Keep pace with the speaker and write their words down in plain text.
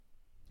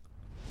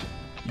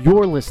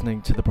You're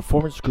listening to the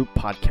Performance Group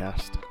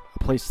Podcast,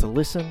 a place to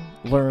listen,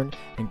 learn,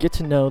 and get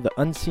to know the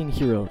unseen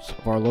heroes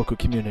of our local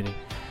community.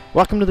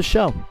 Welcome to the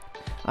show.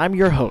 I'm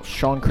your host,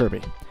 Sean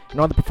Kirby,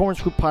 and on the Performance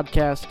Group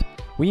Podcast,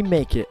 we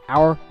make it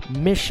our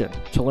mission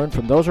to learn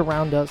from those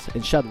around us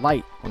and shed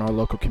light on our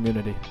local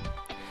community.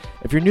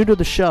 If you're new to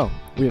the show,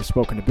 we have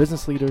spoken to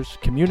business leaders,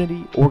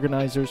 community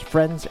organizers,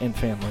 friends, and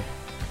family.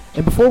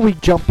 And before we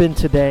jump in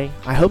today,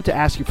 I hope to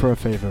ask you for a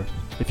favor.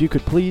 If you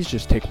could please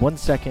just take 1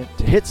 second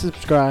to hit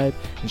subscribe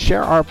and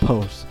share our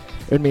posts.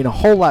 It would mean a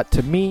whole lot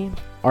to me,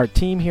 our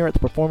team here at the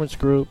Performance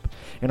Group,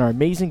 and our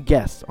amazing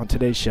guests on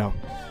today's show.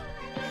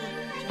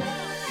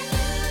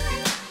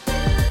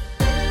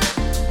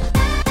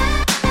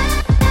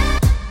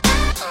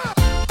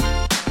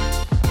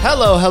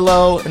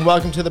 Hello, and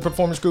welcome to the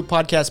Performance Group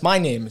Podcast. My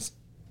name is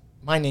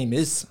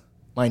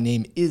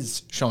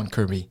Sean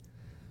Kirby.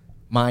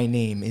 My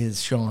name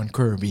is Sean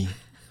Kirby.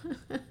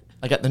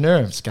 I got the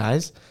nerves,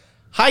 guys.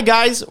 Hi,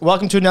 guys.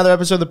 Welcome to another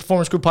episode of the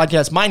Performance Group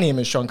Podcast. My name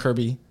is Sean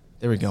Kirby.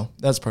 There we go.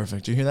 That's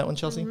perfect. Did you hear that one,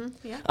 Chelsea?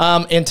 Mm-hmm,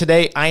 yeah. And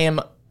today I am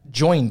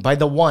joined by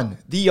the one,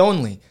 the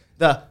only,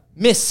 the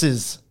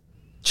Mrs.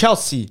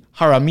 Chelsea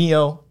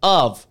Jaramillo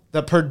of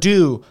the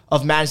Purdue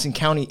of Madison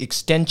County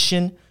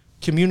Extension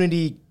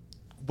Community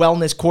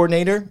Wellness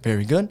Coordinator.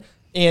 Very good.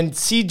 And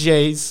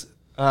CJ's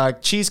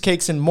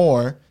Cheesecakes and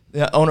More,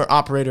 the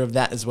owner-operator of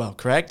that as well,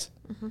 correct?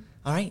 Mm-hmm.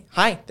 All right.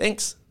 Hi.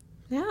 Thanks.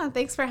 Yeah,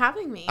 thanks for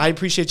having me. I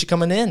appreciate you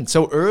coming in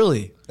so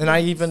early. And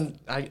I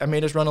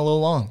made us run a little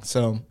long,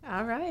 so.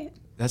 All right.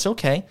 That's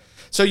okay.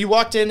 So you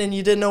walked in and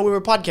you didn't know we were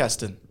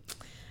podcasting.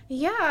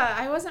 Yeah,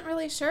 I wasn't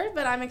really sure,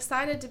 but I'm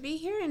excited to be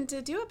here and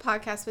to do a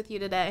podcast with you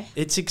today.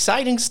 It's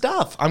exciting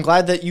stuff. I'm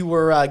glad that you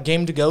were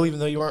game to go even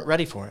though you weren't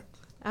ready for it.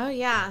 Oh,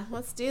 yeah.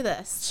 Let's do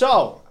this.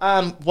 So,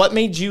 what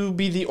made you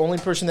be the only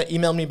person that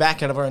emailed me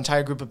back out of our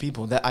entire group of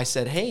people that I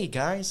said, hey,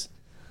 guys,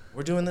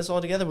 we're doing this all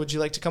together. Would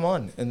you like to come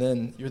on? And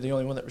then you're the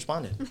only one that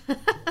responded.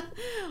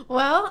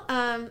 Well,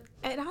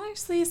 it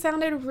actually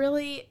sounded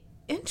really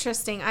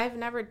interesting. I've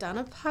never done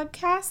a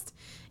podcast,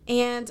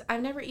 and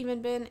I've never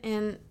even been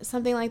in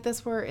something like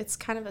this where it's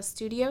kind of a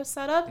studio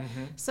setup.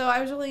 Mm-hmm. So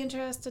I was really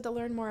interested to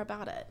learn more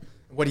about it.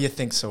 What do you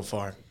think so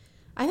far?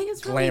 I think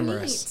it's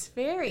glamorous.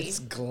 Really neat. Very. It's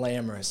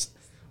glamorous.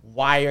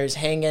 Wires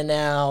hanging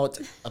out,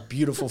 a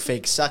beautiful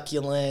fake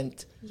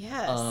succulent.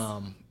 Yes.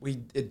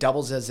 It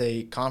doubles as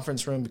a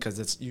conference room because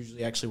that's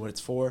usually actually what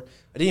it's for.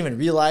 I didn't even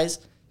realize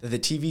that the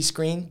TV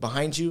screen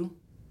behind you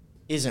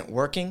isn't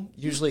working.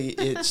 Usually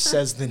it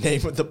says the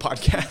name of the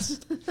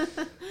podcast.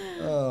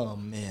 Oh,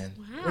 man.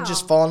 Wow. We're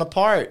just falling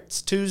apart.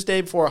 It's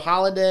Tuesday before a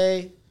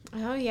holiday.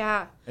 Oh,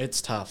 yeah.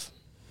 It's tough.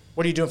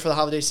 What are you doing for the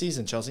holiday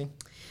season, Chelsea?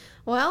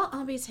 Well,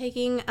 I'll be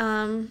taking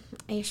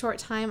a short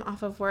time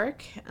off of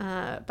work,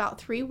 about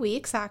 3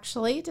 weeks,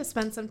 actually, to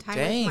spend some time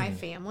with my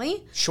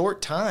family.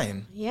 Short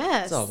time?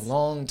 Yes. That's a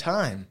long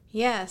time.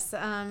 Yes.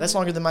 That's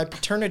longer than my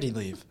paternity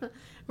leave.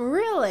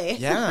 Really?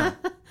 Yeah.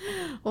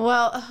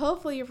 Well,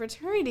 hopefully your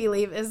paternity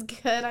leave is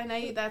good. I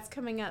know that's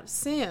coming up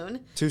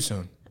soon. Too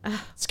soon.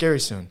 Scary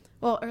soon.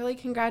 Well, early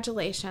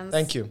congratulations.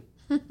 Thank you.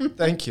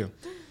 Thank you.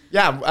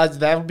 Yeah,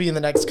 that'll be in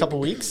the next couple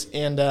weeks.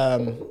 And,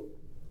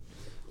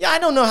 yeah, I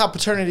don't know how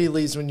paternity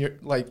leaves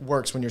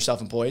works when you're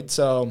self-employed.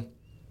 So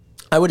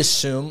I would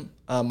assume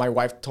my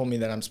wife told me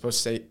that I'm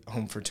supposed to stay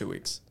home for 2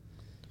 weeks.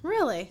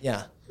 Really?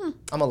 Yeah.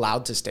 I'm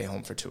allowed to stay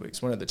home for 2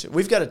 weeks, one of the two.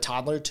 We've got a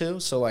toddler,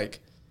 too. So, I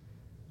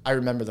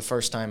remember the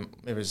first time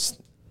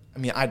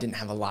I didn't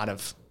have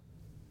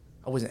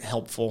I wasn't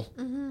helpful.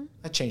 Mm-hmm.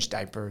 I changed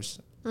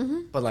diapers.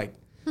 Mm-hmm. But,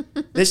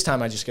 this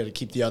time I just got to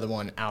keep the other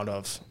one out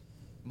of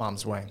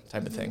mom's way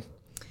type of thing.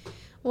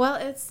 Well,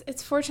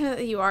 it's fortunate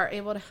that you are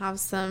able to have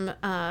some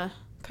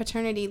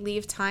paternity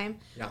leave time.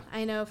 Yeah.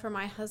 I know for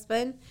my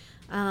husband,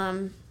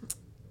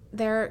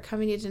 their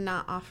company did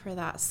not offer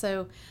that.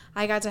 So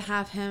I got to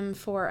have him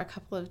for a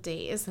couple of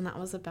days, and that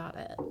was about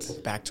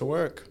it. Back to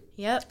work.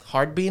 Yep.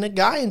 Hard being a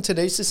guy in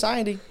today's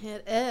society.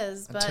 It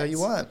is. I'll tell you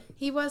what.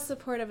 He was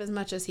supportive as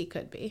much as he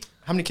could be.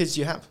 How many kids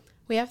do you have?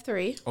 We have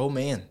 3. Oh,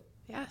 man.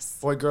 Yes.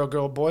 Boy, girl,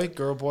 boy,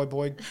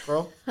 boy,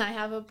 girl. I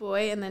have a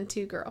boy and then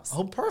 2 girls.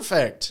 Oh,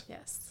 perfect.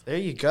 Yes. There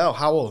you go.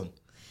 How old?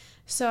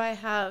 So I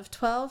have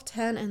 12,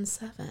 10, and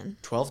 7.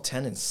 12,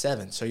 10, and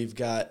 7. So you've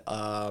got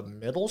a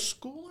middle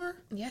schooler?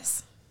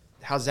 Yes.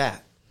 How's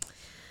that?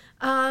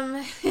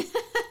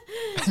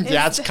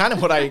 That's kind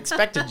of what I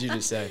expected you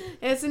to say.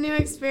 It's a new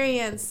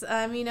experience.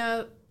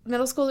 Middle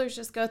schoolers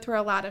just go through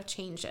a lot of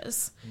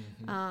changes.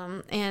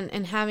 Mm-hmm.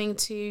 And having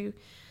to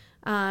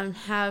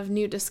have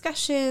new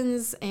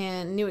discussions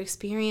and new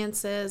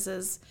experiences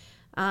has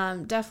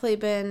definitely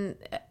been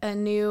a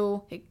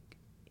new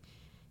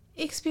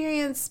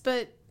experience,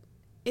 but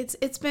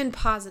it's been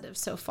positive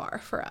so far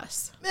for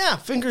us. Yeah,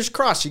 fingers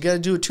crossed. You got to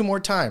do it 2 more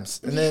times.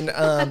 And then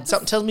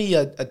something tells me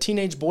a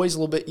teenage boy is a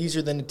little bit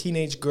easier than a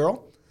teenage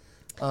girl,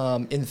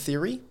 in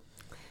theory,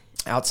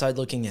 outside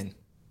looking in.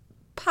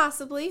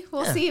 Possibly.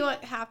 We'll see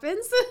what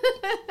happens.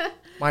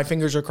 My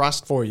fingers are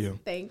crossed for you.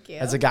 Thank you.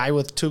 As a guy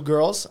with 2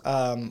 girls,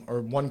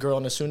 or 1 girl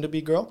and a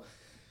soon-to-be girl,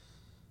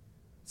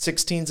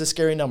 16's a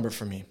scary number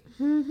for me.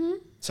 Mm-hmm.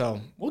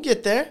 So we'll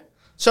get there.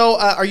 So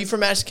are you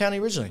from Madison County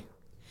originally?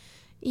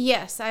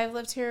 Yes, I've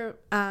lived here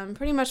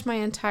pretty much my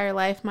entire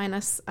life,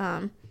 minus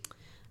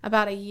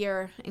about a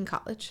year in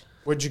college.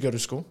 Where'd you go to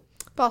school?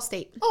 Ball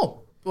State.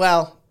 Oh,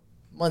 well,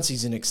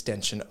 Muncie's an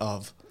extension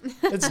of.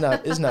 It's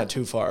not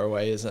too far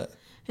away, is it?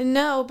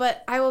 No,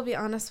 but I will be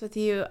honest with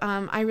you.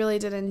 I really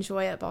did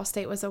enjoy it. Ball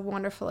State was a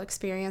wonderful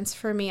experience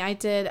for me. I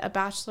did a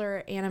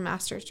bachelor and a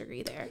master's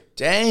degree there.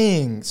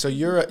 Dang. So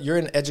you're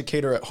an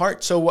educator at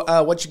heart. So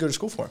what'd you go to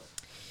school for?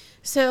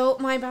 So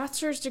my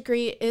bachelor's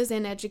degree is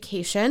in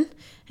education,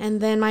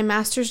 and then my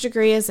master's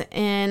degree is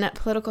in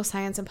political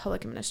science and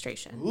public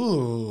administration.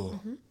 Ooh.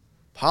 Mm-hmm.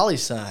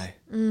 Poli-sci.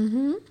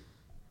 Mm-hmm.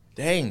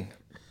 Dang.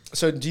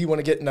 So do you want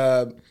to get in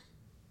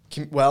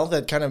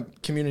that kind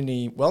of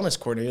community wellness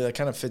coordinator, that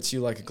kind of fits you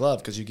like a glove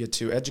because you get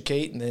to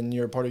educate and then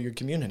you're a part of your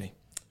community.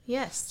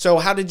 Yes. So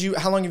how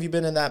long have you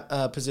been in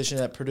that position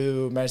at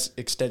Purdue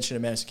Extension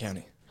in Madison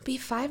County? It'll be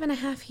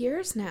 5.5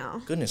 years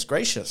now. Goodness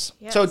gracious.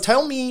 Yes. So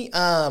tell me,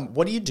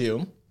 what do you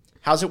do?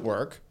 How's it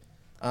work?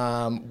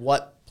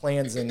 What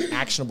plans and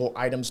actionable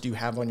items do you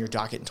have on your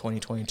docket in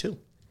 2022?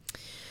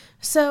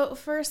 So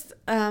first,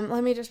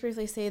 let me just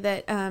briefly say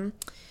that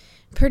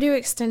Purdue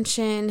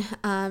Extension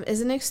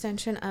is an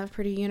extension of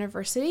Purdue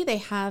University. They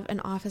have an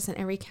office in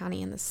every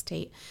county in the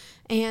state,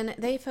 and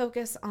they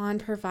focus on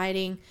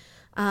providing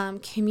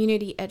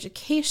community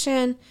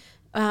education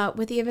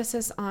with the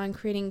emphasis on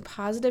creating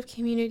positive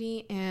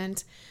community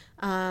and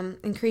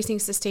increasing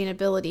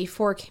sustainability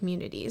for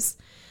communities.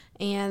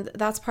 And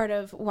that's part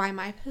of why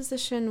my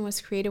position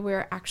was created.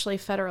 We're actually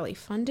federally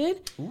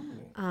funded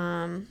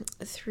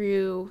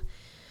through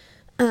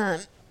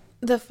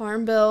the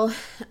Farm Bill,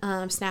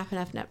 SNAP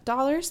and FNAP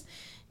dollars.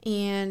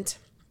 And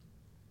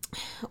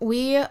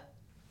we,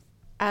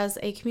 as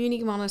a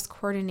community wellness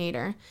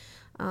coordinator,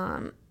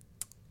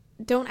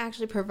 don't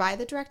actually provide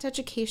the direct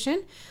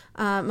education.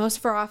 Most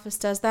of our office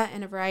does that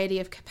in a variety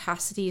of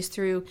capacities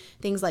through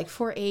things like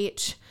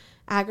 4-H,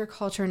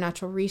 agriculture,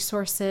 natural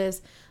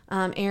resources,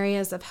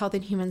 areas of health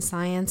and human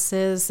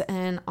sciences,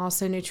 and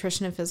also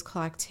nutrition and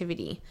physical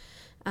activity.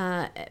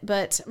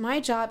 But my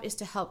job is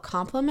to help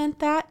complement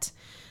that.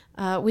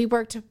 We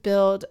work to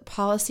build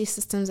policy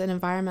systems and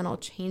environmental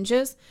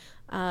changes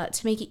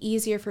to make it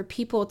easier for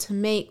people to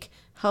make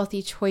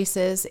healthy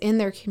choices in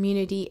their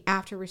community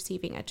after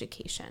receiving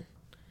education.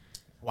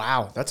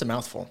 Wow, that's a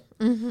mouthful.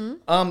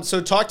 Mm-hmm.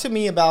 So talk to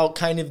me about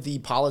kind of the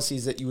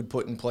policies that you would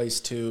put in place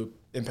to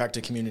impact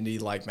a community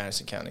like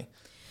Madison County.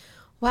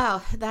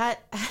 Wow,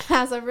 that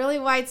has a really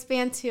wide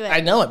span to it. I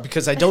know it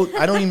because I don't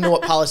even know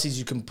what policies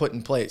you can put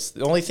in place.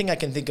 The only thing I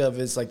can think of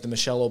is like the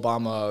Michelle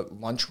Obama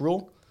lunch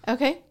rule.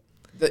 Okay.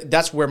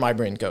 That's where my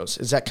brain goes.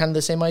 Is that kind of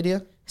the same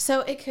idea? So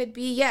it could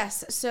be,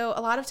 yes. So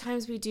a lot of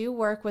times we do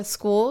work with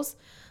schools,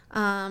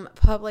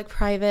 public,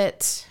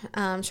 private,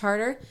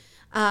 charter.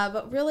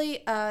 But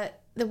really,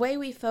 the way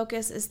we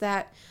focus is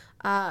that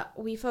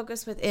we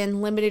focus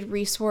within limited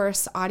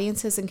resource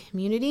audiences and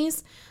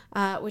communities,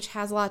 which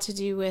has a lot to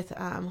do with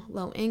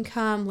low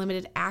income,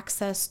 limited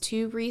access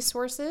to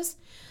resources.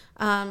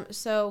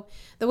 So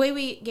the way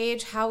we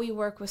gauge how we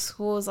work with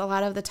schools a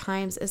lot of the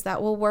times is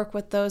that we'll work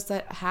with those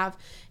that have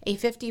a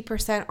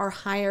 50% or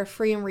higher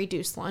free and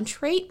reduced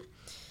lunch rate.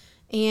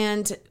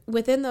 And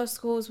within those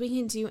schools, we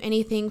can do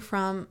anything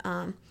from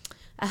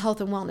a health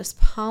and wellness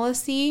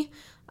policy,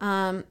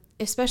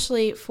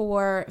 especially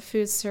for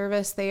food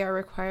service. They are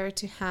required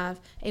to have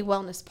a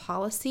wellness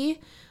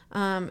policy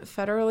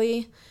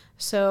federally.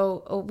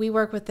 So we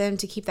work with them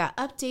to keep that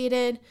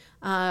updated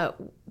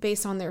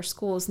based on their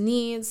school's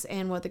needs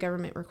and what the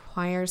government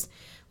requires.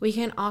 We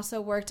can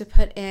also work to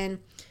put in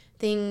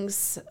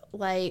things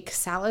like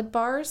salad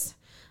bars.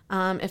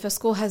 If a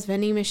school has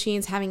vending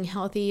machines, having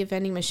healthy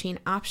vending machine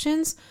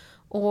options,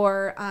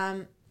 or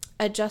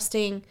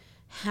adjusting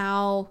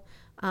how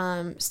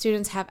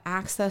students have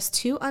access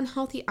to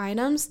unhealthy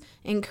items,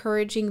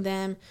 encouraging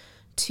them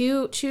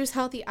to choose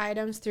healthy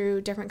items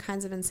through different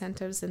kinds of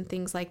incentives and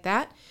things like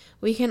that.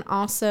 We can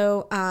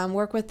also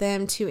work with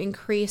them to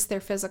increase their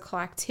physical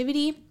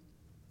activity.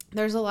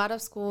 There's a lot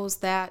of schools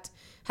that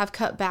have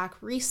cut back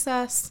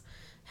recess,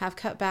 have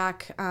cut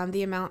back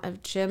the amount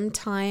of gym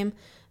time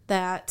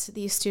that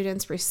these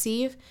students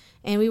receive,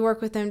 and we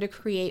work with them to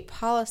create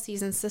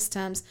policies and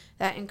systems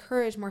that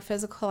encourage more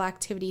physical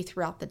activity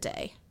throughout the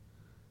day.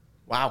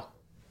 Wow.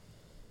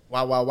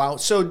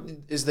 So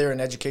is there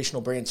an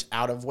educational branch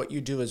out of what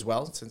you do as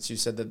well? Since you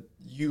said that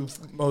you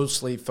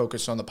mostly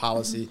focus on the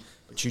policy,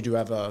 but you do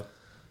have a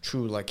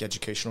true like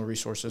educational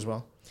resource as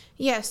well?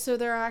 Yes, so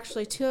there are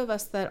actually two of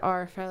us that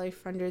are federally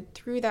funded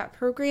through that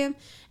program.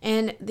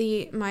 And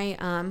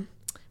my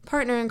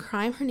partner in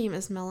crime, her name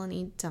is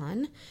Melanie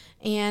Dunn,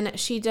 and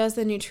she does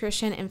the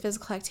nutrition and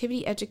physical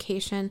activity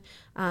education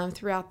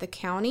throughout the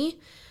county.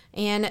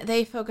 And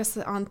they focus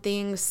on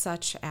things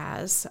such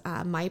as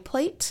My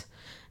Plate.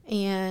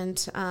 And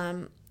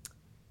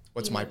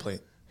what's My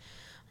Plate?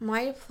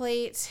 My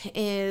Plate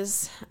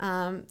is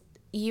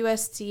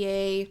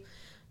USDA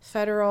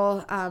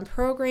federal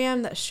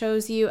program that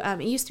shows you.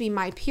 It used to be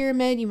My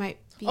Pyramid. You might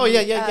be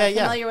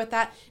familiar with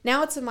that.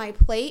 Now it's a My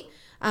Plate.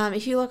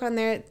 If you look on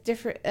there,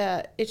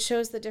 it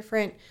shows the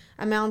different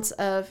amounts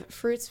of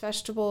fruits,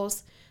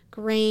 vegetables,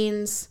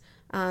 grains,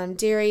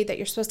 dairy that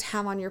you're supposed to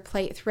have on your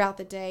plate throughout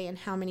the day, and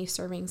how many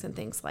servings and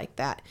things like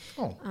that.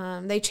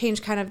 They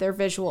change kind of their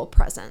visual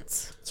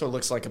presence. So it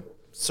looks like a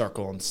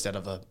circle instead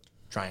of a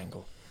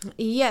triangle.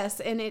 Yes,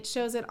 and it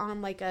shows it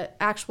on like a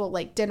actual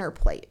like dinner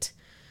plate.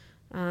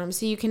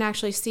 So you can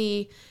actually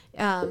see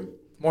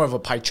more of a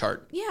pie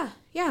chart.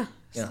 Yeah.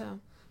 So.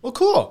 Well,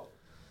 cool.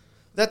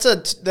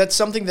 That's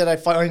something that I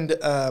find,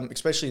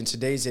 especially in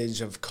today's age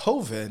of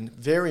COVID,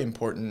 very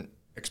important,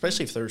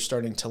 especially if they're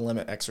starting to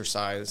limit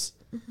exercise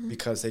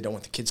because they don't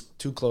want the kids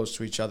too close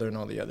to each other and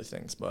all the other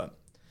things. But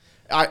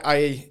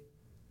I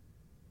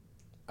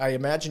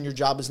imagine your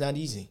job is not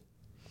easy.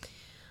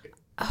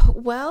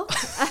 Well,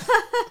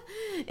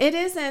 it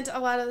isn't a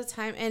lot of the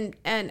time.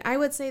 And I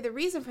would say the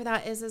reason for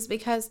that is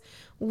because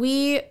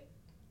we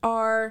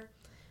are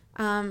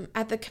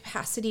at the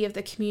capacity of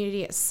the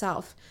community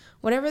itself.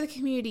 Whatever the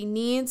community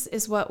needs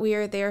is what we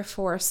are there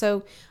for.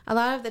 So a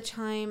lot of the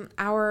time,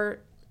 our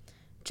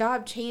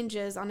job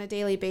changes on a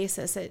daily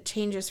basis. It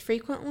changes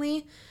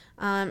frequently.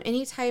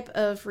 Any type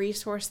of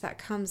resource that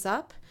comes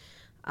up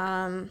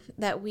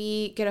that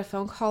we get a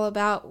phone call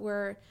about,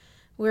 we're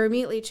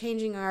immediately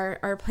changing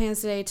our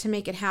plans today to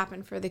make it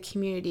happen for the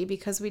community,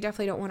 because we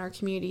definitely don't want our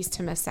communities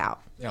to miss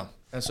out. Yeah,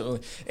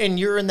 absolutely. And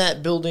you're in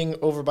that building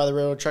over by the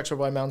railroad tracks or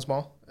by Mounds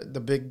Mall? The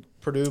big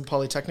Purdue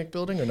Polytechnic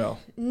building, or no?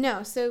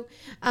 No. So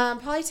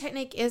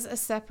Polytechnic is a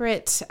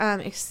separate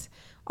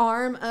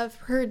arm of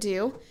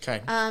Purdue.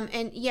 Okay.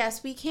 And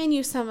yes, we can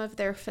use some of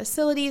their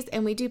facilities,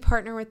 and we do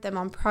partner with them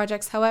on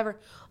projects. However,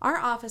 our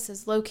office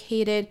is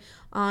located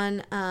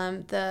on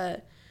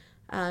the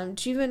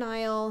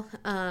juvenile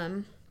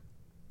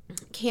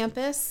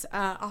campus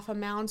off of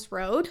Mounds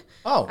Road,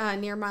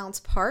 near Mounds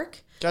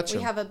Park. Gotcha.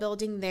 We have a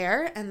building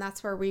there, and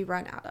that's where we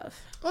run out of.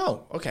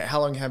 Oh, okay. How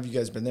long have you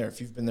guys been there?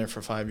 If you've been there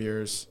for 5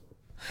 years,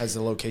 has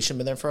the location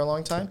been there for a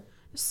long time?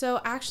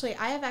 So actually,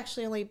 I have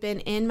only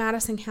been in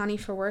Madison County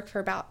for work for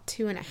about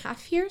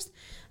 2.5 years.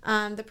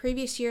 The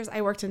previous years,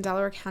 I worked in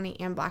Delaware County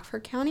and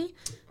Blackford County.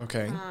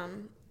 Okay.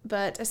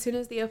 But as soon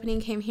as the opening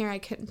came here, I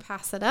couldn't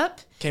pass it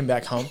up. Came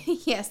back home?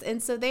 Yes,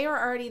 and so they were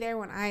already there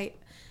when I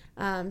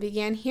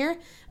began here.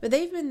 But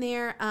they've been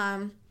there,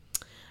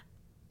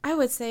 I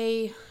would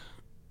say,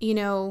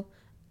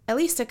 at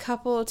least a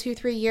couple,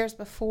 2-3 years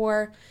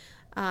before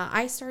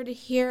I started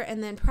here.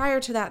 And then prior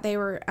to that, they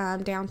were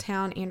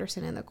downtown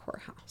Anderson in the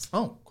courthouse.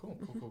 Oh,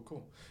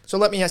 cool. So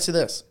let me ask you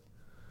this.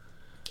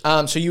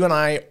 So you and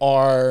I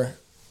are,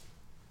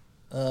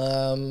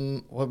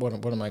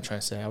 what am I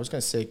trying to say? I was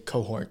going to say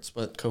cohorts,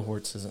 but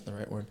cohorts isn't the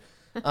right word.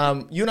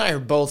 You and I are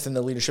both in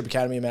the Leadership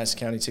Academy of Madison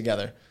County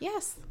together.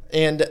 Yes.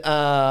 And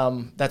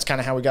that's kind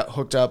of how we got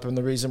hooked up and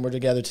the reason we're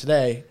together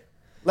today.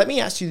 Let me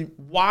ask you,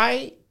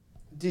 why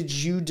did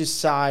you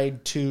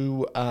decide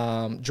to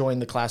join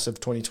the class of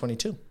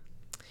 2022?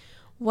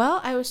 Well,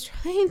 I was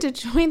trying to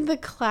join the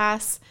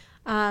class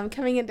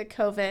coming into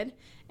COVID,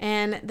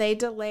 and they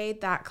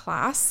delayed that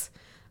class.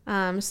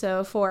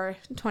 So for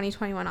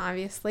 2021,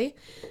 obviously.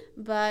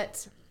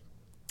 But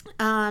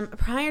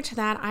prior to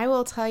that, I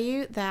will tell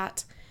you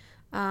that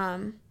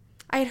I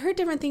had heard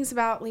different things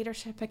about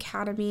leadership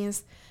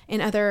academies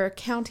in other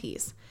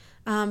counties.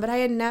 But I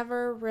had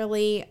never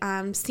really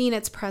seen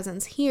its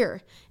presence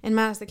here in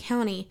Madison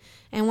County.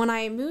 And when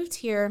I moved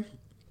here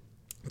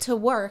to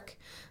work,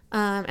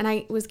 and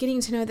I was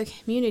getting to know the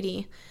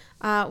community,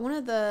 one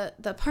of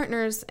the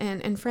partners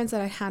and friends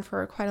that I had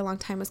for quite a long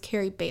time was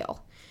Carrie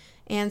Bale.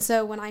 And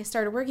so when I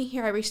started working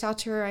here, I reached out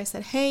to her. I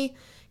said, hey,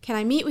 can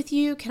I meet with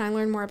you? Can I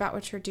learn more about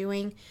what you're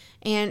doing?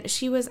 And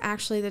she was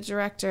actually the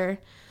director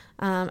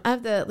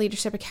of the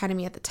Leadership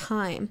Academy at the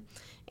time.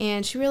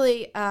 And she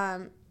really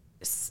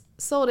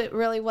sold it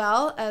really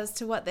well as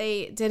to what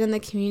they did in the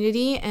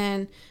community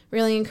and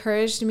really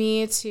encouraged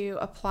me to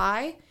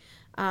apply.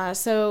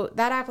 So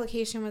that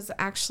application was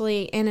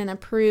actually in and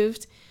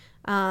approved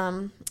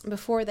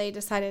before they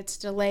decided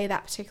to delay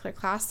that particular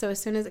class. So as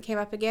soon as it came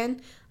up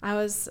again, I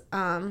was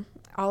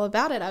all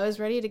about it. I was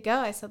ready to go.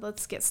 I said,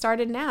 let's get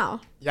started now.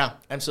 Yeah,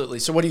 absolutely.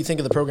 So what do you think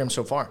of the program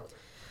so far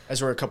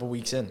as we're a couple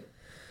weeks in,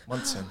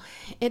 months in?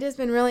 It has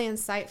been really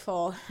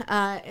insightful.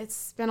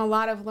 It's been a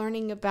lot of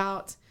learning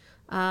about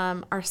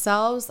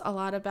ourselves, a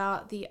lot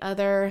about the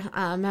other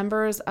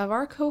members of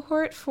our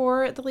cohort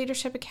for the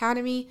Leadership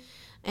Academy,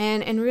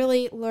 and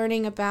really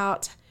learning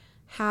about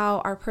how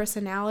our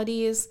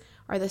personalities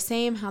are the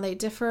same, how they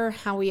differ,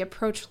 how we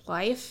approach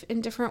life in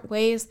different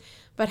ways,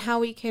 but how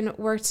we can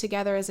work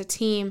together as a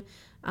team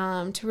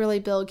to really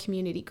build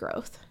community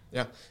growth.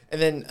 Yeah.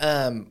 And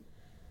then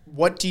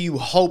what do you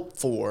hope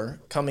for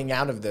coming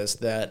out of this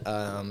that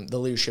the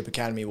Leadership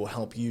Academy will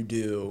help you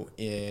do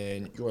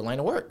in your line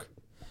of work?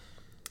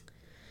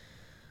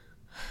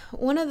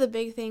 One of the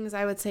big things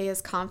I would say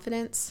is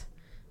confidence.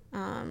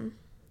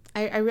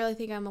 I really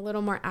think I'm a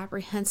little more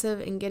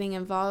apprehensive in getting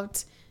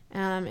involved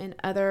and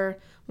other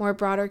more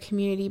broader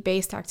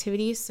community-based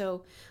activities.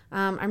 So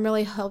I'm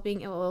really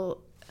hoping it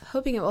will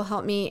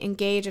help me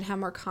engage and have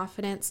more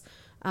confidence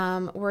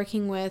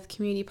working with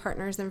community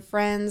partners and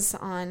friends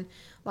on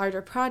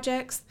larger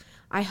projects.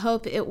 I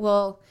hope it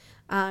will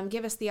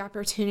give us the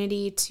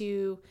opportunity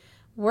to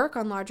work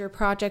on larger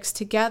projects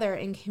together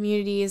in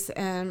communities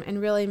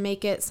and really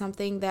make it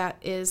something that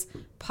is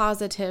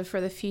positive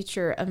for the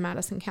future of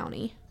Madison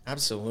County.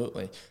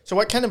 Absolutely. So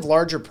what kind of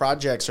larger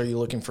projects are you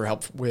looking for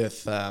help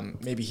with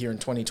maybe here in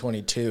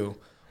 2022,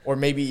 or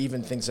maybe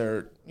even things that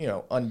are,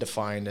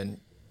 undefined and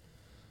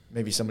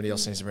maybe somebody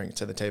else needs to bring it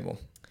to the table?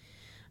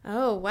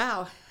 Oh,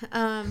 wow.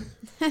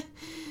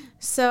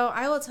 So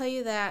I will tell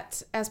you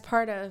that as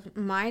part of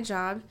my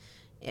job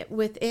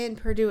within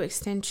Purdue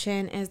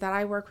Extension is that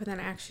I work with an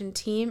action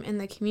team in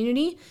the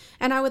community,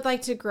 and I would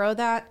like to grow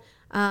that.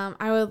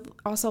 I would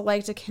also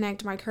like to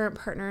connect my current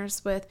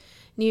partners with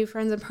new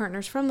friends and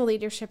partners from the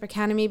Leadership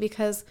Academy,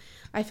 because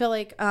I feel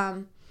like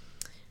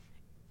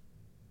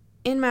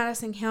in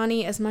Madison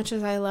County, as much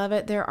as I love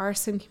it, there are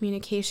some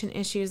communication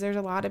issues. There's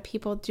a lot of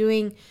people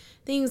doing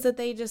things that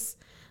they just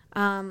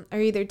are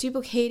either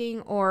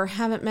duplicating or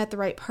haven't met the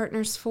right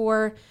partners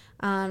for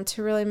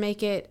to really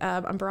make it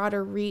a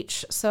broader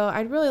reach. So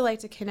I'd really like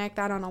to connect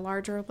that on a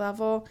larger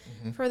level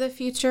for the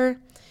future.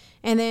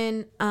 And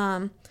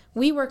then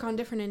we work on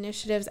different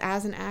initiatives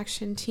as an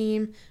action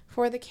team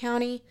for the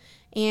county.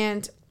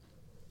 And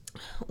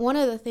one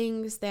of the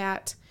things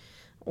that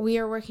we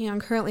are working on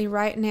currently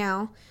right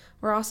now,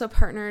 we're also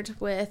partnered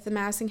with the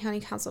Madison County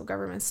Council of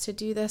Governments to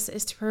do this,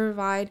 is to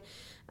provide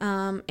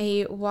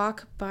a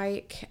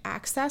walk-bike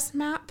access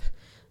map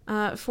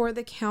for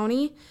the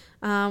county.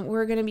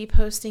 We're going to be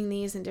posting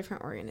these in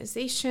different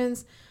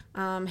organizations,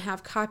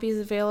 have copies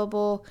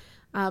available,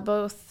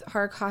 both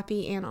hard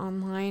copy and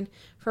online,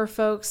 for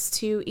folks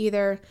to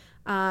either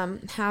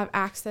have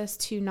access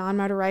to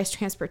non-motorized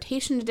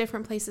transportation to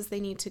different places they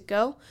need to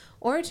go,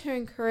 or to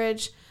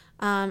encourage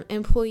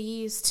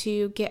employees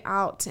to get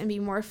out and be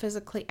more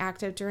physically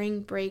active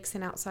during breaks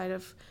and outside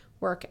of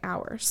work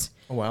hours.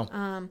 Oh,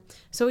 wow.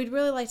 So we'd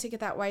really like to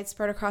get that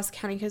widespread across the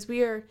county, because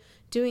we are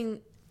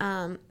doing,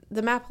 the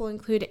map will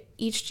include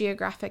each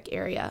geographic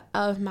area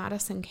of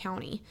Madison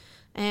County.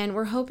 And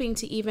we're hoping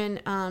to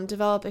even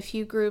develop a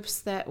few groups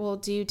that will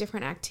do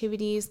different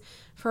activities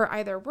for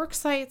either work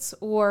sites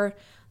or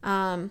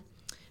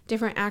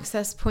different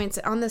access points.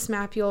 On this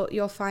map,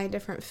 you'll find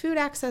different food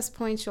access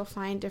points. You'll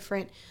find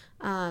different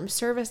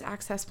service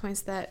access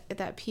points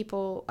that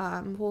people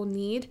will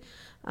need.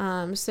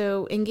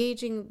 So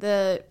engaging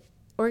the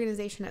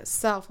organization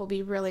itself will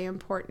be really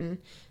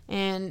important.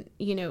 And,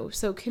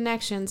 so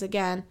connections,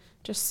 again,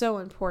 just so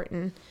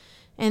important.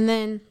 And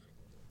then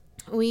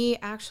we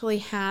actually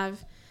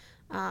have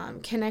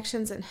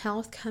Connections in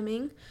Health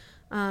coming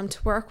to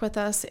work with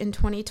us in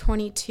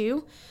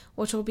 2022,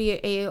 which will be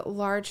a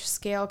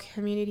large-scale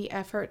community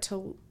effort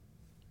to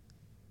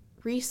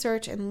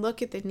research and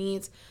look at the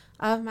needs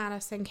of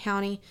Madison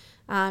County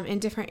in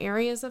different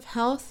areas of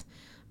health,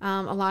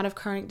 a lot of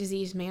chronic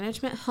disease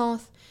management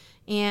health,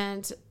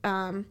 and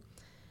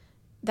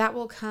that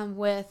will come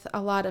with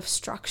a lot of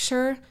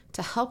structure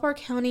to help our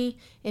county.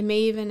 It may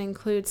even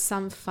include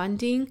some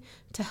funding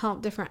to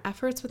help different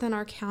efforts within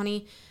our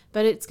county,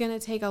 but it's going to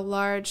take a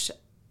large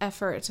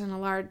effort and a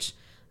large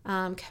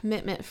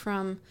commitment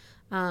from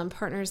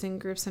partners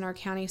and groups in our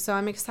county. So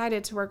I'm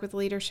excited to work with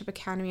Leadership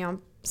Academy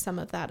on some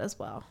of that as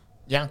well.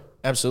 Yeah,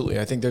 absolutely.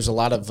 I think there's a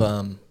lot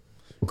of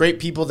great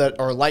people that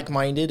are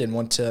like-minded and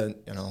want to,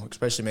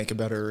 especially make a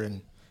better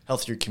and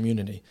healthier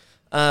community.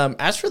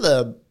 As for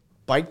the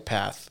bike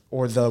path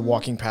or the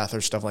walking path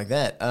or stuff like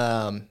that,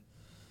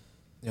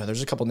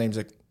 there's a couple names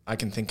that I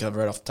can think of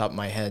right off the top of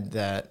my head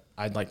that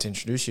I'd like to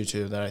introduce you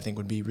to that I think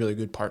would be really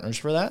good partners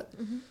for that.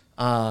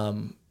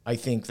 I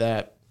think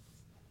that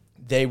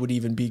they would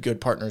even be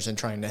good partners in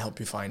trying to help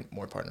you find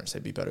more partners.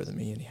 They'd be better than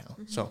me anyhow.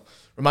 So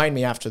remind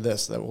me after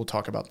this that we'll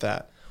talk about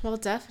that. We'll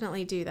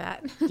definitely do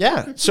that.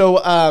 Yeah. So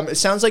it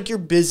sounds like you're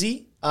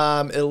busy,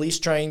 at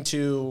least trying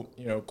to,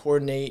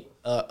 coordinate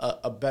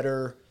a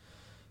better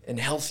and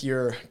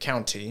healthier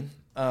county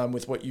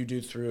with what you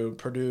do through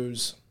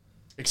Purdue's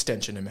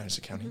extension in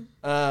Madison County.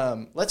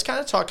 Let's kind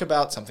of talk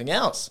about something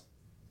else.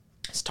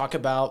 Let's talk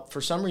about, for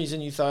some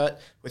reason, you thought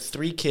with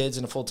 3 kids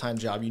and a full-time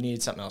job, you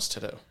needed something else to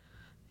do.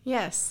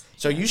 Yes.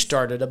 So you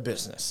started a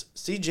business,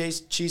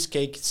 CJ's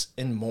Cheesecakes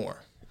and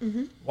More.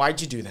 Why'd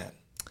you do that?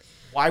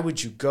 Why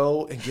would you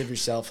go and give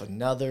yourself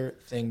another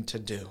thing to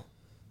do?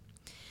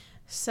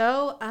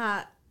 So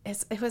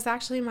it was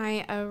actually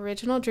my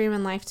original dream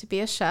in life to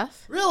be a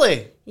chef.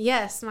 Really?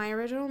 Yes. My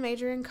original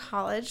major in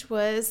college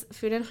was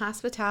food and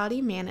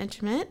hospitality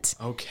management.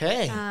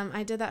 Okay.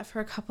 I did that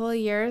for a couple of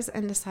years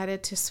and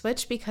decided to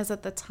switch because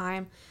at the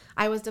time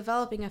I was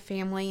developing a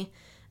family,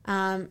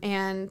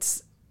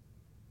 and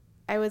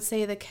I would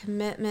say the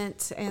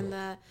commitment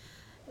and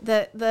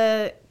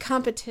the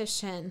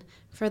competition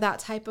for that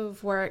type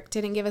of work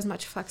didn't give as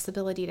much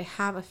flexibility to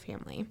have a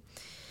family.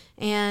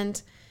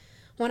 And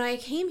when I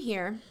came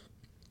here,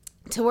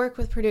 to work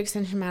with Purdue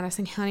Extension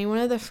Madison County, one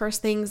of the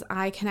first things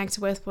I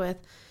connected with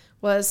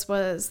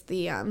was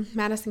the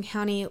Madison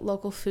County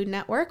Local Food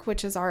Network,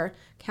 which is our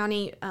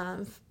county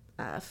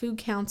food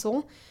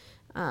council,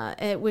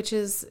 which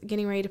is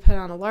getting ready to put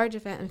on a large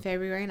event in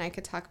February, and I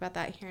could talk about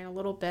that here in a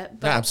little bit.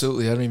 But, yeah,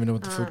 absolutely. I don't even know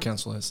what the food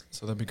council is,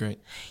 so that'd be great.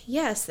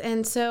 Yes,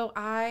 and so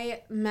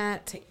I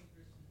met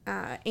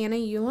Anna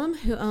Ulam,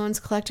 who owns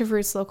Collective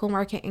Roots Local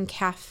Market and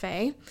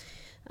Cafe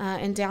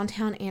in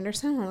downtown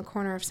Anderson on the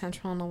corner of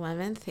Central and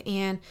 11th.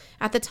 And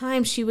at the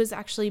time, she was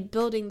actually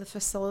building the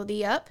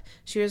facility up.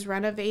 She was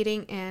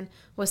renovating and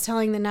was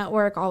telling the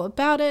network all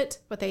about it,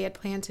 what they had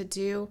planned to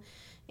do,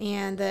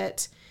 and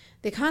that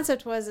the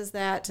concept was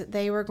that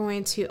they were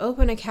going to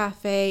open a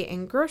cafe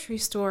and grocery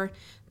store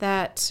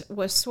that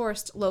was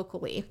sourced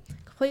locally,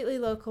 completely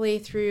locally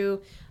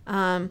through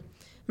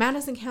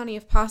Madison County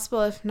if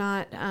possible, if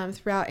not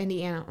throughout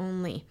Indiana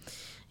only.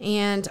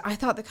 And I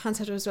thought the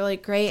concept was really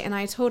great, and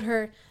I told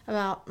her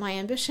about my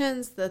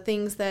ambitions, the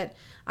things that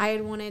I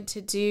had wanted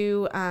to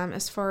do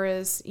as far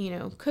as,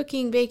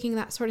 cooking, baking,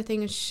 that sort of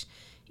thing.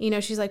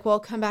 And she's like, well,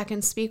 come back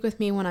and speak with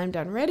me when I'm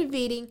done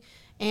renovating,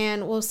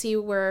 and we'll see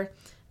where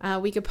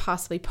we could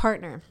possibly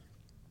partner.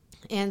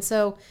 And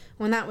so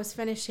when that was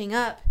finishing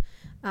up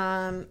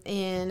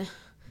in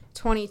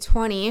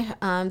 2020,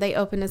 they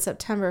opened in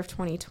September of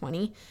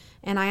 2020,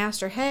 and I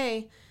asked her,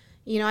 hey,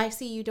 I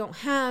see you don't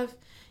have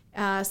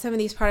some of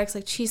these products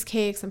like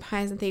cheesecakes and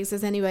pies and things.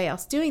 Is anybody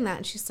else doing that?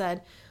 And she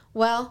said,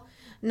 well,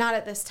 not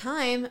at this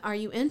time. Are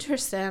you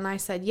interested? And I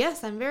said,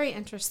 yes, I'm very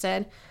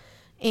interested.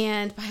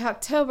 And by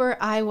October,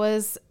 I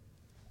was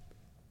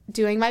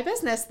doing my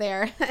business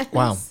there.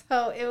 Wow.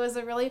 So it was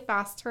a really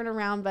fast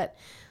turnaround, but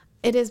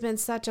it has been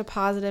such a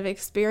positive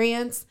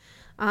experience.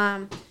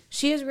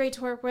 She is great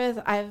to work with.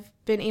 I've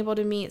been able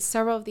to meet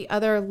several of the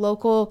other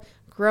local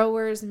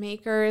growers,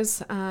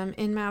 makers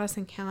in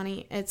Madison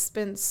County. It's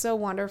been so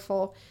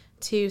wonderful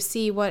to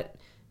see what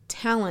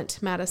talent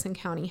Madison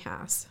County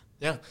has.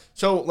 Yeah.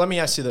 So let me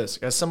ask you this.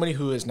 As somebody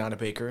who is not a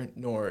baker,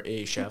 nor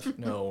a chef,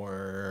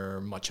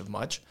 nor much,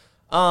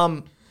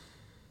 how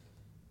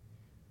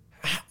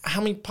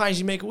many pies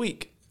you make a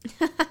week?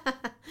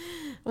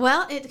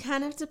 Well, it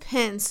kind of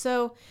depends.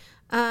 So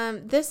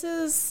this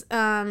is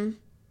a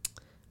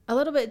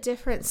little bit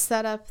different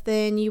setup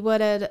than you would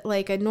at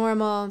like a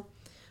normal,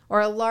 or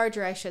a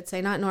larger, I should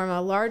say, not normal,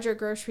 a larger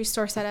grocery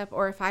store setup,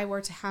 or if I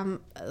were to have,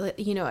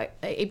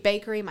 a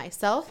bakery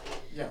myself.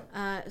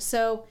 Yeah.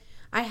 So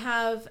I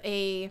have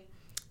a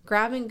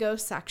grab-and-go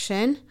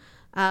section,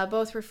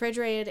 both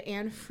refrigerated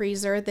and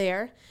freezer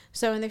there.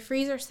 So in the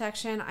freezer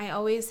section, I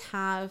always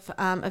have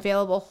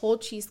available whole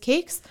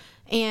cheesecakes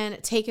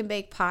and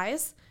take-and-bake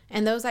pies,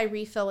 and those I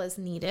refill as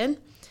needed.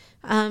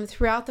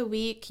 Throughout the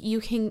week,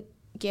 you can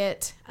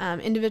get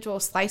individual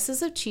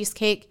slices of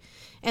cheesecake,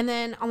 and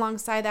then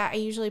alongside that, I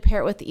usually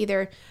pair it with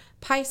either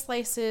pie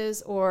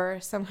slices or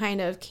some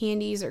kind of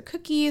candies or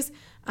cookies.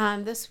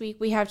 This week,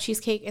 we have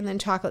cheesecake and then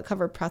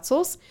chocolate-covered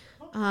pretzels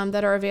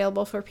that are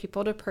available for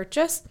people to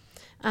purchase.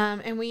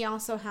 And we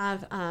also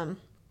have,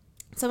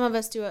 some of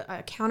us do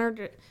a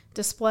counter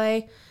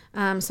display.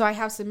 So I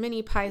have some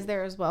mini pies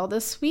there as well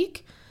this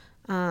week.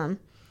 And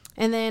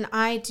then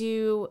I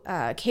do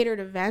catered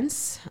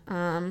events.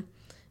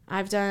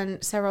 I've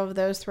done several of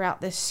those throughout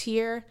this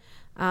year.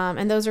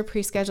 And those are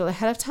pre-scheduled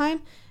ahead of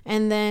time.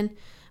 And then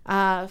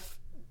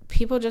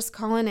people just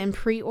call in and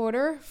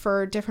pre-order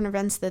for different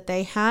events that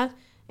they have.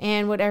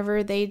 And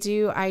whatever they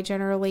do, I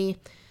generally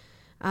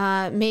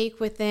make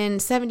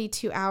within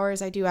 72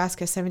 hours. I do ask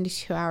a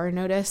 72-hour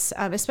notice,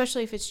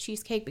 especially if it's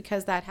cheesecake,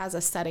 because that has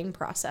a setting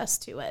process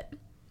to it.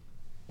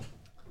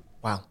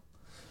 Wow.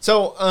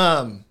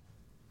 So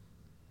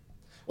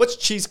what's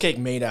cheesecake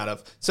made out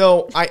of?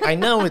 So I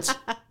know it's...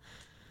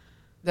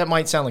 That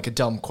might sound like a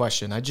dumb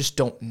question. I just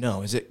don't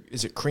know. Is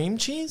it cream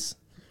cheese?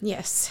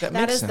 Yes,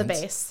 that is the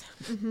base.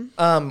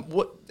 Mm-hmm.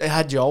 What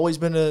had you always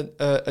been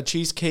a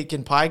cheesecake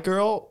and pie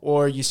girl,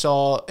 or you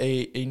saw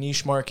a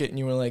niche market and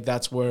you were like,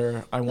 that's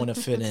where I want to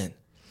fit in?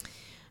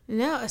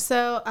 No.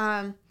 So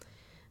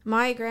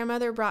my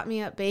grandmother brought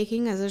me up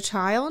baking as a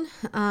child,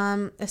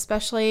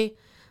 especially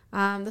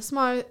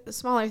the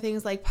smaller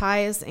things like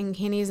pies and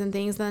candies and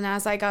things. Then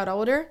as I got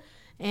older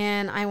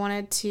and I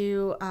wanted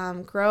to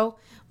grow,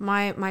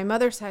 my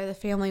mother's side of the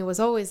family was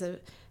always a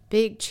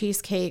big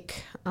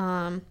cheesecake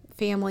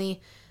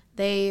family.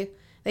 They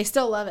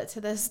still love it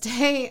to this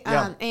day.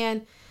 Yeah.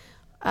 And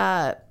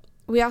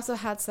we also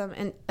had some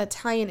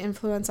Italian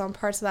influence on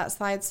parts of that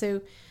side.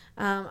 So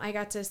I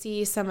got to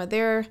see some of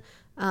their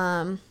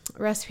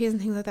recipes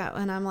and things like that.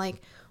 And I'm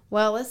like,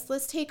 well,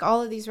 let's take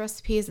all of these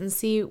recipes and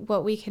see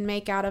what we can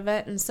make out of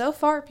it. And so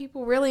far,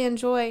 people really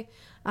enjoy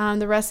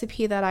the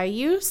recipe that I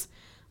use.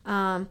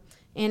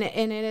 And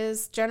it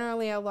is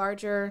generally a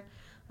larger,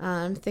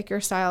 thicker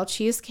style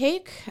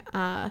cheesecake.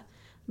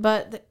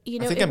 But I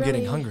think I'm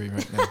getting hungry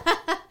right now.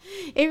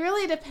 It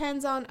really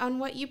depends on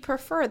what you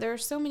prefer. There are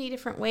so many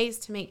different ways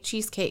to make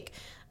cheesecake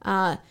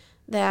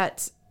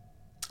that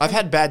I've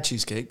had bad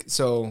cheesecake,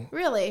 so...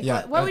 Really?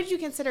 Yeah. What would you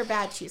consider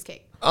bad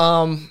cheesecake?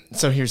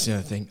 So here's the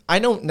other thing. I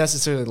don't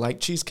necessarily like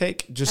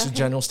cheesecake, just a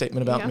general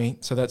statement about me,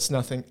 so that's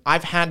nothing.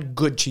 I've had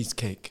good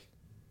cheesecake,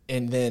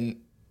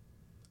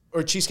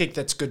 or cheesecake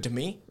that's good to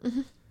me,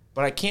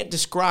 but I can't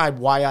describe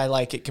why I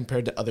like it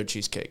compared to other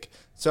cheesecake.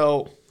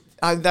 So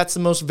that's the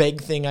most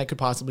vague thing I could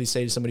possibly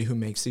say to somebody who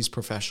makes these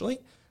professionally.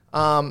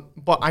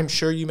 But I'm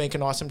sure you make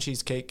an awesome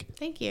cheesecake.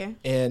 Thank you.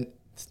 And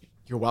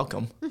you're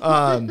welcome.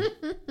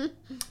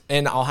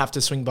 And I'll have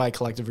to swing by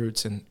Collective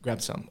Roots and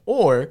grab some.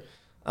 Or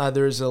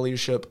there's a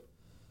Leadership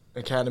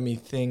Academy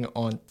thing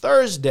on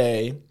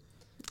Thursday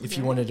if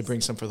you wanted to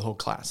bring some for the whole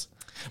class.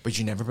 But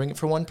you never bring it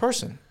for one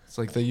person. It's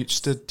like they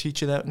used to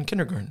teach you that in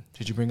kindergarten.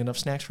 Did you bring enough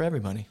snacks for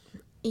everybody?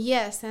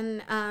 Yes,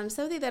 and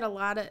something that a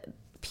lot of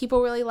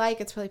people really like,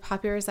 it's really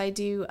popular, is I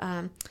do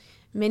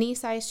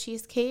mini-sized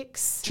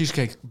cheesecakes.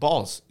 Cheesecake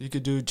balls. You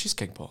could do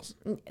cheesecake balls.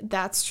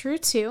 That's true,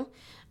 too.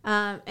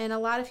 And a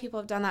lot of people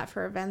have done that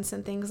for events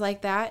and things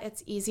like that.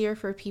 It's easier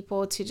for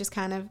people to just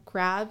kind of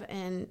grab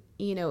and,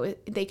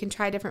 they can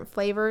try different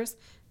flavors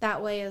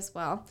that way as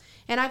well.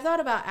 And I've thought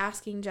about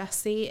asking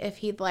Jesse if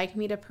he'd like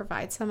me to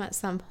provide some at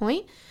some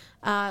point,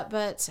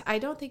 but I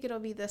don't think it'll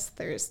be this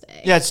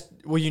Thursday. Yeah,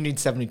 you need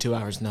 72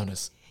 hours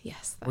notice.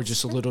 Yes. We're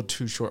just a little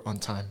too short on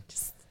time.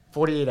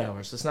 48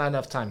 hours. That's not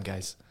enough time,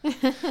 guys.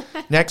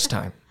 Next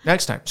time.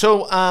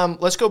 So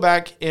let's go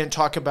back and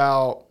talk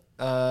about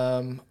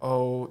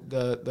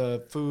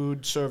the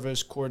food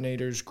service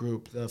coordinators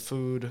group, the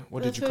food, did you call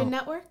it? The Food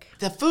Network?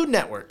 The Food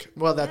Network.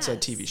 Well, that's a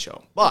TV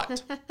show.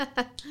 But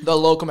the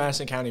local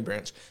Madison County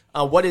branch.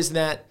 What is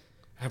that?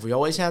 Have we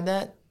always had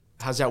that?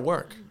 How's that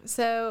work?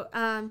 So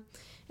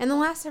in the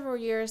last several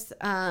years,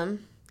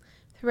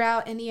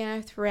 throughout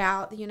Indiana,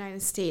 throughout the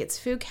United States,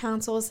 food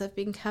councils have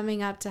been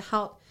coming up to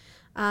help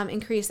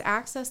increase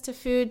access to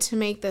food, to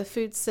make the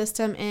food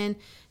system in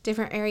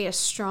different areas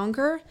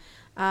stronger,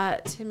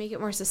 to make it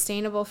more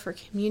sustainable for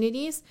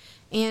communities.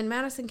 And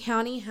Madison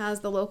County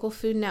has the local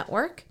food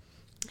network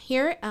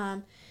here.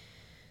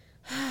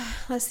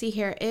 Let's see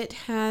here.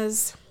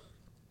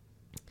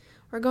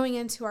 We're going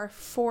into our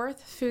 4th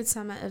Food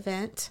Summit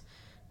event.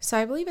 So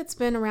I believe it's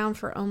been around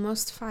for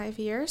almost 5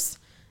 years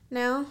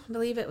now. I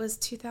believe it was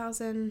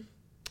 2000.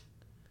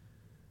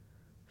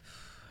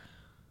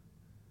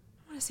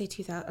 I want to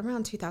say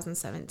around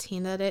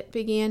 2017 that it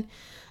began.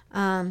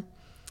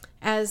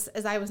 As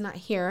I was not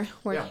here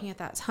working at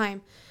that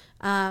time.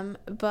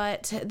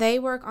 But they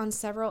work on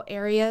several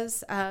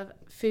areas of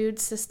food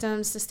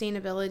systems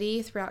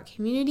sustainability throughout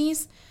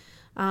communities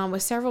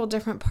with several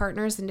different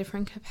partners in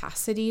different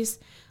capacities.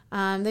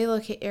 They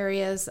look at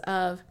areas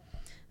of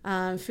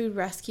food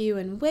rescue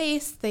and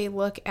waste. They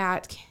look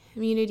at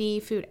community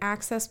food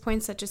access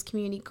points such as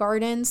community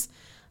gardens,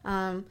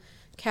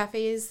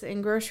 cafes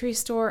and grocery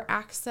store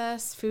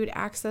access, food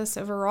access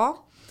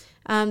overall.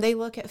 They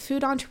look at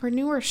food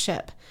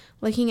entrepreneurship,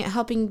 looking at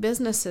helping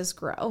businesses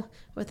grow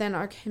within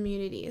our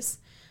communities.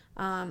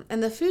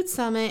 And the Food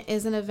Summit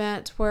is an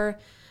event where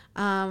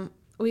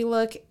we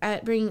look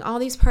at bringing all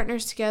these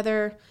partners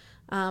together,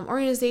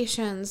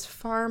 organizations,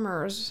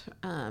 farmers,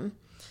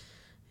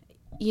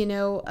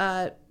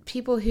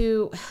 people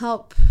who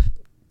help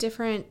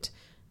different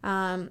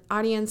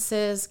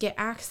audiences get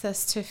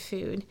access to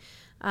food.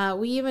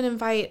 We even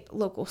invite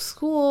local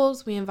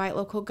schools. We invite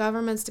local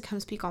governments to come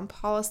speak on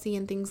policy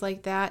and things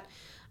like that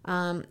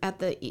at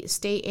the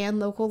state and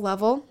local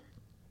level.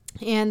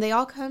 And they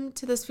all come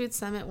to this Food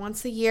Summit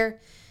once a year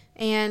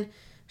and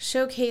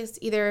showcase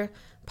either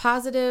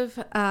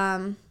positive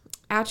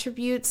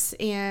attributes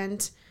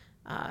and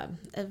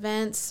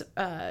events,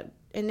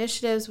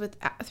 initiatives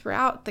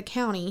throughout the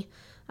county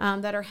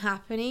that are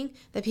happening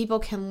that people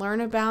can learn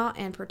about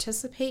and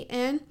participate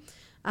in.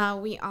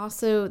 We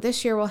also,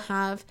 this year, will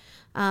have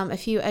a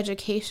few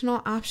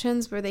educational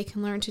options where they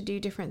can learn to do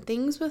different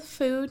things with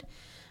food.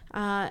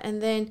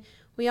 And then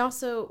we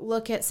also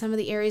look at some of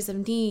the areas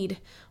of need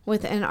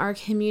within our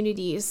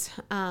communities.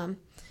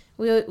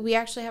 We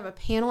actually have a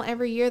panel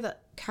every year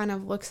that kind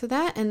of looks at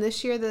that. And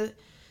this year,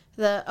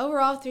 the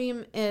overall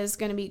theme is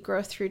going to be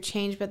growth through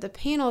change, but the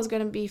panel is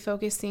going to be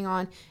focusing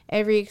on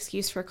every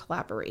excuse for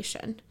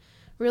collaboration,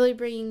 really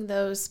bringing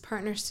those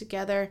partners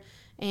together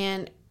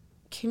and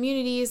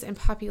communities and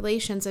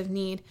populations of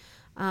need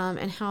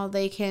and how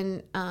they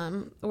can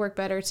work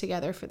better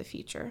together for the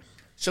future.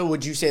 So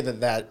would you say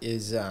that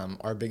is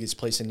our biggest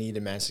place of need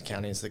in Madison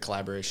County is the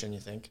collaboration, you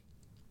think?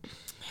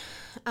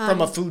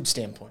 From a food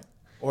standpoint?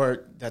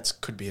 Or that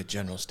could be a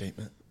general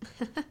statement.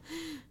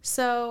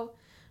 So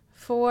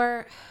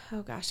for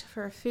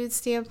a food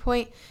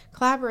standpoint,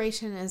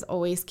 collaboration is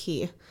always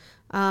key.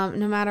 No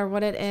matter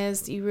what it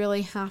is, you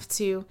really have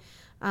to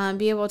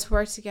be able to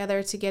work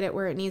together to get it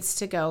where it needs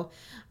to go.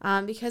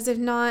 Because if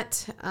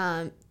not,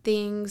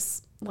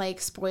 things like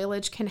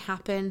spoilage can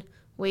happen,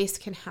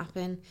 waste can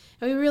happen,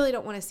 and we really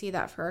don't want to see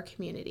that for our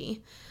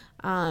community.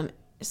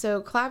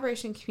 So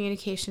collaboration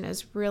communication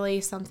is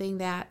really something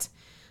that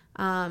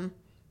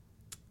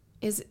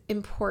is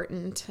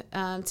important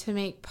to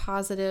make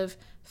positive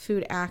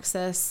food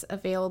access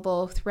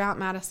available throughout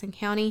Madison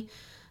County.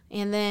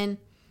 And then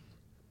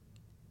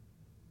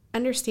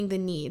understanding the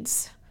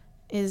needs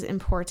is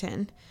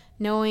important.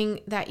 Knowing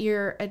that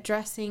you're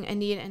addressing a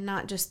need and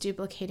not just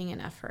duplicating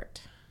an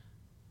effort.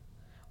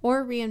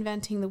 Or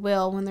reinventing the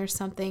wheel when there's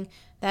something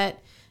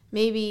that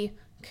maybe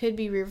could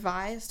be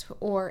revised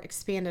or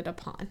expanded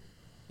upon.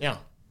 Yeah,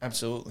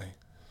 absolutely.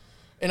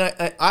 And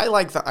I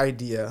like the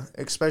idea,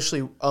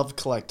 especially of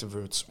Collective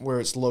Roots, where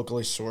it's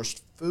locally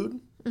sourced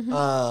food,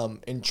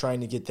 and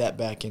trying to get that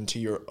back into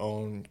your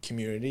own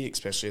community,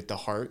 especially at the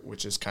heart,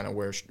 which is kind of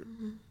where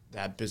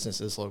that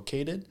business is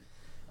located.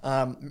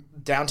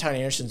 Downtown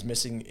Anderson's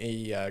missing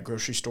a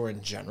grocery store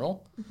in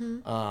general.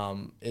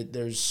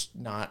 There's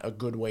not a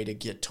good way to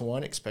get to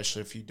one,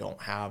 especially if you don't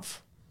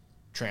have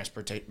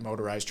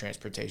motorized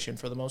transportation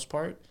for the most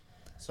part.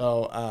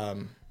 So,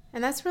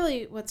 and that's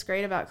really what's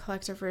great about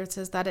Collective Roots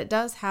is that it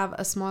does have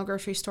a small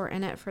grocery store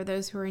in it for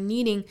those who are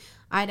needing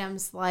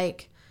items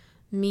like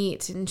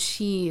meat and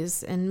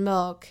cheese and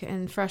milk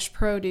and fresh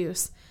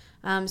produce,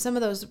 some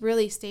of those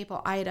really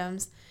staple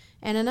items.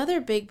 And another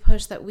big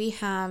push that we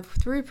have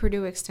through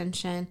Purdue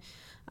Extension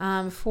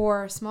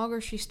for small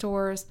grocery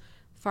stores,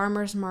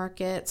 farmers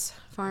markets,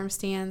 farm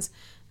stands,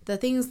 the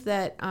things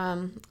that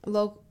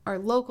are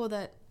local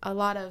that a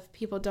lot of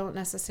people don't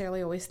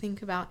necessarily always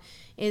think about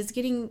is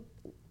getting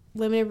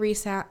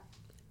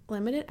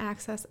limited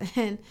access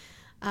and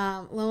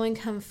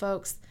low-income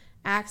folks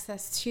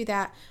access to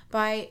that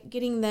by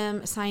getting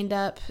them signed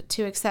up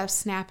to accept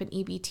SNAP and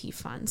EBT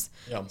funds.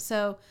 Yeah.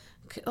 So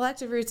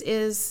Collective Roots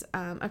is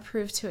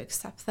approved to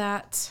accept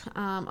that,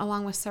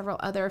 along with several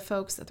other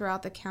folks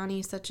throughout the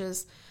county, such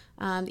as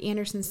the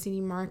Anderson City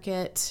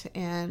Market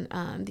and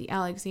the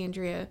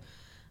Alexandria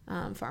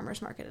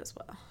Farmers Market as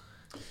well.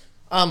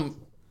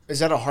 Is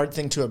that a hard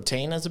thing to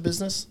obtain as a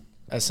business,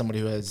 as somebody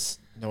who has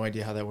no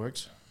idea how that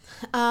works?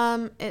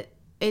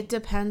 It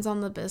depends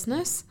on the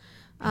business.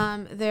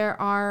 There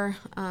are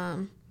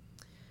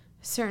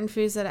certain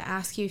foods that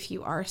ask you if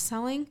you are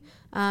selling,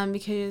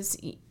 because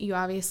you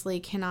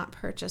obviously cannot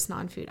purchase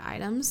non-food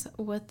items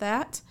with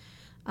that.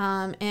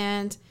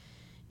 And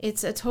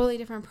it's a totally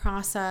different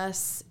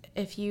process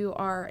if you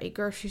are a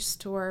grocery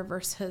store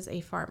versus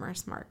a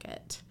farmer's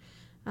market.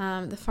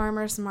 The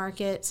farmer's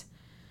market,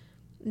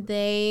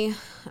 they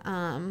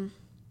have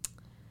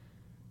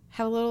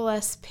a little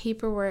less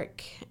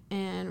paperwork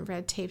and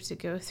red tape to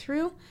go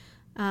through.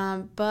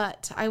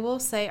 But I will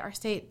say our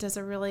state does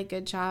a really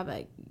good job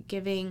at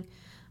giving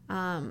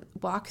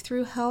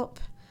walkthrough help.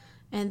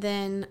 And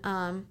then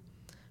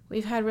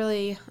we've had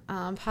really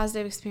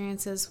positive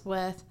experiences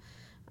with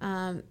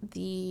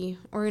the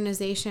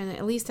organization,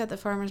 at least at the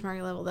farmers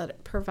market level,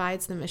 that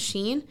provides the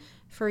machine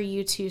for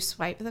you to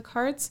swipe the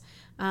cards.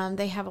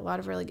 They have a lot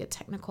of really good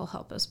technical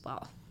help as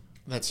well.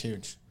 That's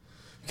huge.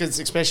 Because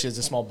especially as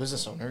a small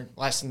business owner,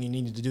 last thing you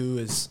need to do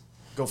is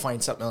go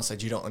find something else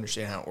that you don't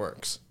understand how it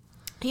works.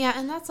 Yeah,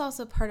 and that's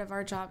also part of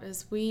our job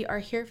is we are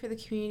here for the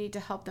community to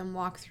help them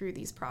walk through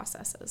these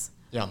processes.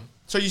 Yeah.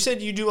 So you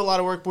said you do a lot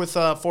of work with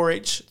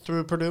 4-H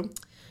through Purdue?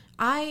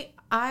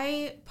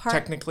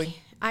 Technically?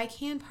 I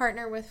can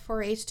partner with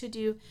 4-H to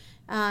do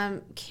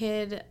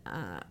kid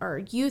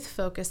or youth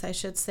focus, I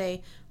should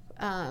say,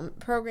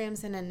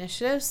 programs and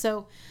initiatives.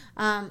 So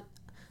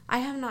I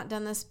have not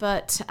done this,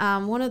 but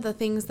one of the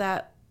things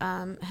that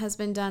has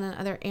been done in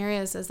other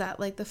areas is that,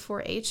 like the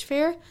 4-H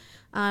fair,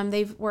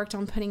 they've worked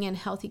on putting in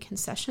healthy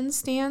concession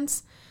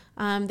stands.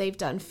 They've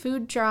done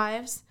food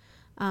drives.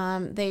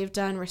 They've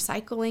done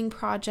recycling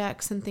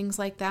projects and things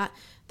like that.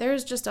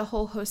 There's just a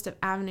whole host of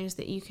avenues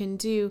that you can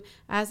do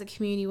as a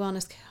community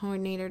wellness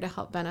coordinator to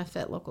help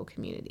benefit local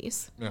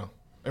communities. Yeah,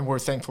 and we're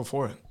thankful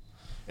for it.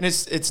 And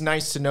it's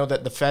nice to know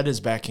that the Fed is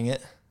backing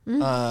it,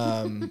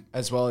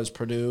 as well as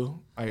Purdue,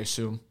 I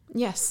assume.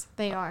 Yes,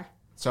 they are.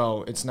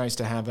 So it's nice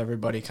to have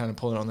everybody kind of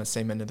pulling on the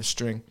same end of the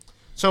string.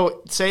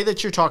 So say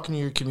that you're talking to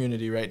your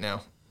community right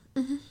now.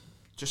 Mm-hmm.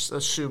 Just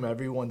assume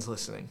everyone's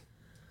listening.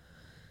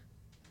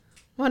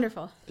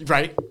 Wonderful.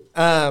 Right.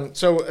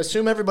 So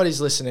assume everybody's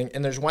listening,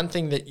 and there's one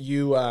thing that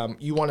you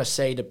want to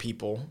say to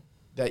people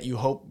that you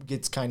hope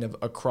gets kind of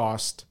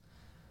across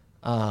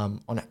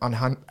on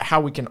how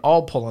we can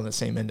all pull on the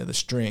same end of the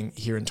string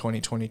here in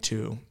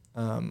 2022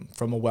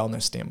 from a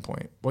wellness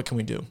standpoint. What can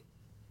we do?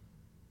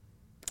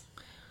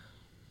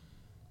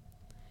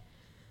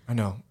 I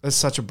know. It's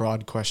such a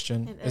broad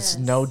question. It's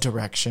no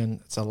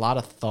direction. It's a lot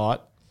of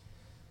thought.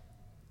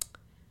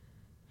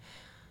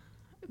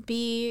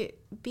 Be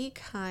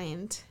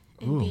kind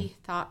and be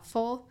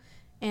thoughtful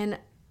and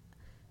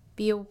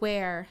be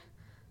aware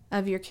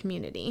of your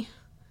community.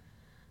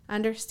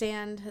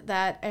 Understand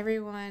that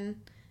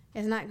everyone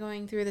is not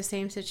going through the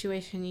same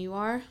situation you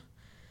are,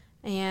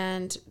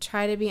 and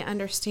try to be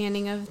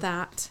understanding of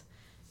that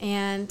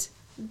and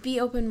be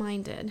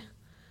open-minded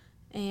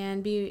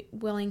and be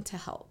willing to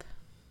help.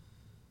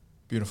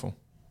 Beautiful.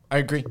 I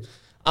agree.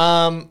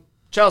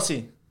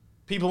 Chelsea,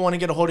 people want to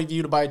get a hold of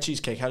you to buy a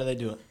cheesecake. How do they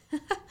do it?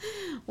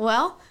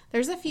 Well,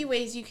 there's a few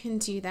ways you can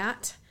do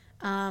that.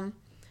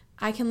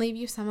 I can leave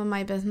you some of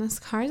my business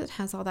cards. It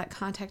has all that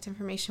contact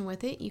information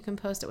with it. You can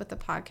post it with the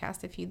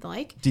podcast if you'd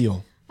like.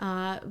 Deal.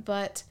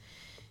 But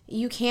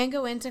you can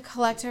go into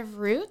Collective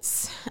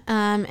Roots,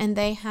 and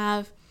they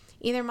have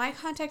either my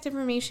contact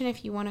information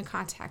if you want to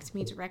contact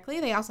me directly.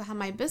 They also have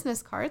my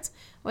business cards,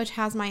 which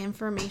has my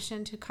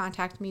information to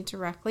contact me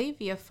directly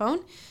via phone.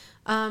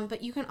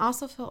 But you can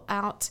also fill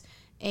out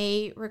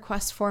a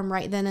request form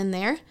right then and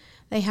there.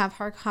 They have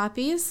hard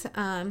copies.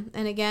 And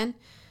again,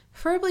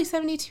 preferably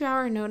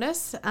 72-hour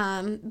notice,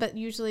 but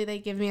usually they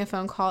give me a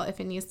phone call if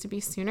it needs to be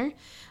sooner.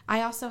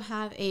 I also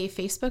have a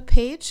Facebook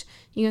page.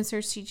 You can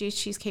search CJ's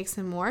Cheesecakes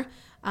and More.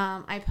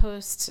 I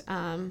post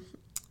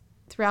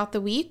throughout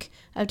the week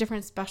of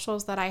different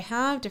specials that I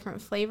have,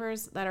 different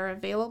flavors that are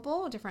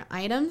available, different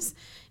items,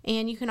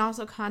 and you can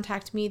also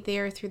contact me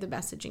there through the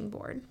messaging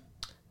board.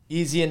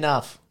 Easy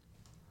enough.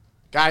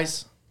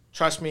 Guys,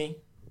 trust me,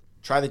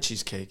 try the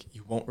cheesecake.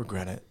 You won't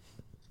regret it.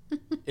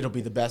 It'll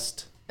be the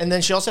best. And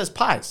then she also has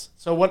pies.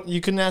 So what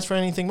you couldn't ask for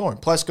anything more.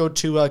 Plus, go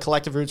to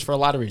Collective Roots for a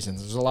lot of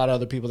reasons. There's a lot of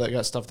other people that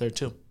got stuff there,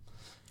 too.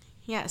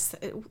 Yes,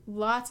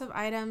 lots of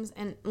items.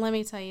 And let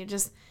me tell you,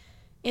 just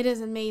it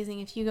is amazing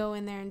if you go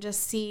in there and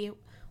just see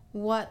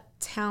what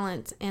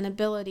talent and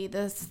ability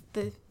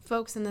the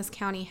folks in this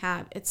county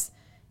have. It's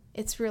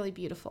really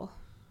beautiful.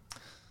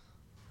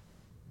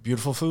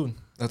 Beautiful food.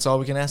 That's all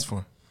we can ask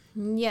for.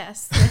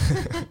 Yes.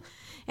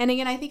 And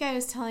again, I think I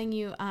was telling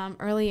you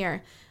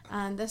earlier,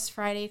 this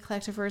Friday,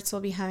 Collective Roots will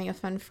be having a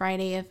Fun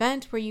Friday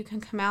event where you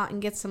can come out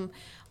and get some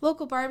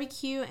local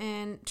barbecue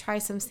and try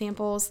some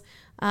samples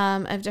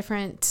of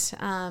different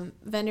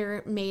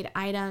vendor-made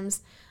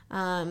items.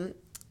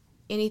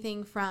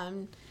 Anything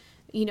from,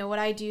 what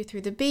I do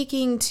through the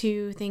baking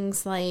to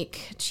things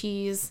like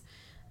cheese,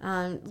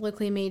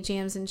 locally made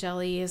jams and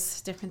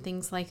jellies, different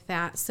things like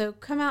that. So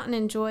come out and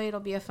enjoy. It'll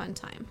be a fun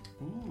time.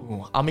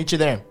 Ooh, I'll meet you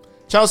there.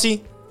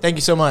 Chelsea, thank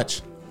you so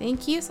much.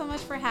 Thank you so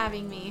much for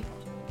having me.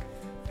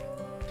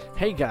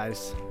 Hey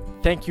guys,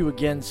 thank you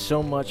again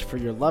so much for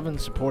your love and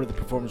support of the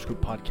Performance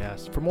Group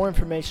podcast. For more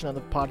information on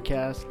the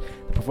podcast,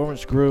 the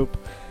Performance Group,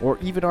 or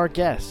even our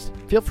guests,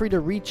 feel free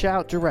to reach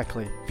out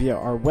directly via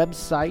our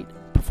website,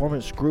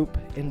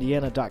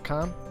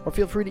 performancegroupindiana.com, or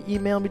feel free to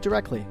email me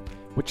directly,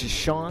 which is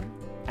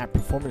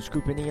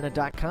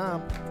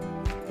Sean@performancegroupindiana.com.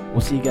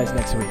 We'll see you guys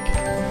next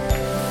week.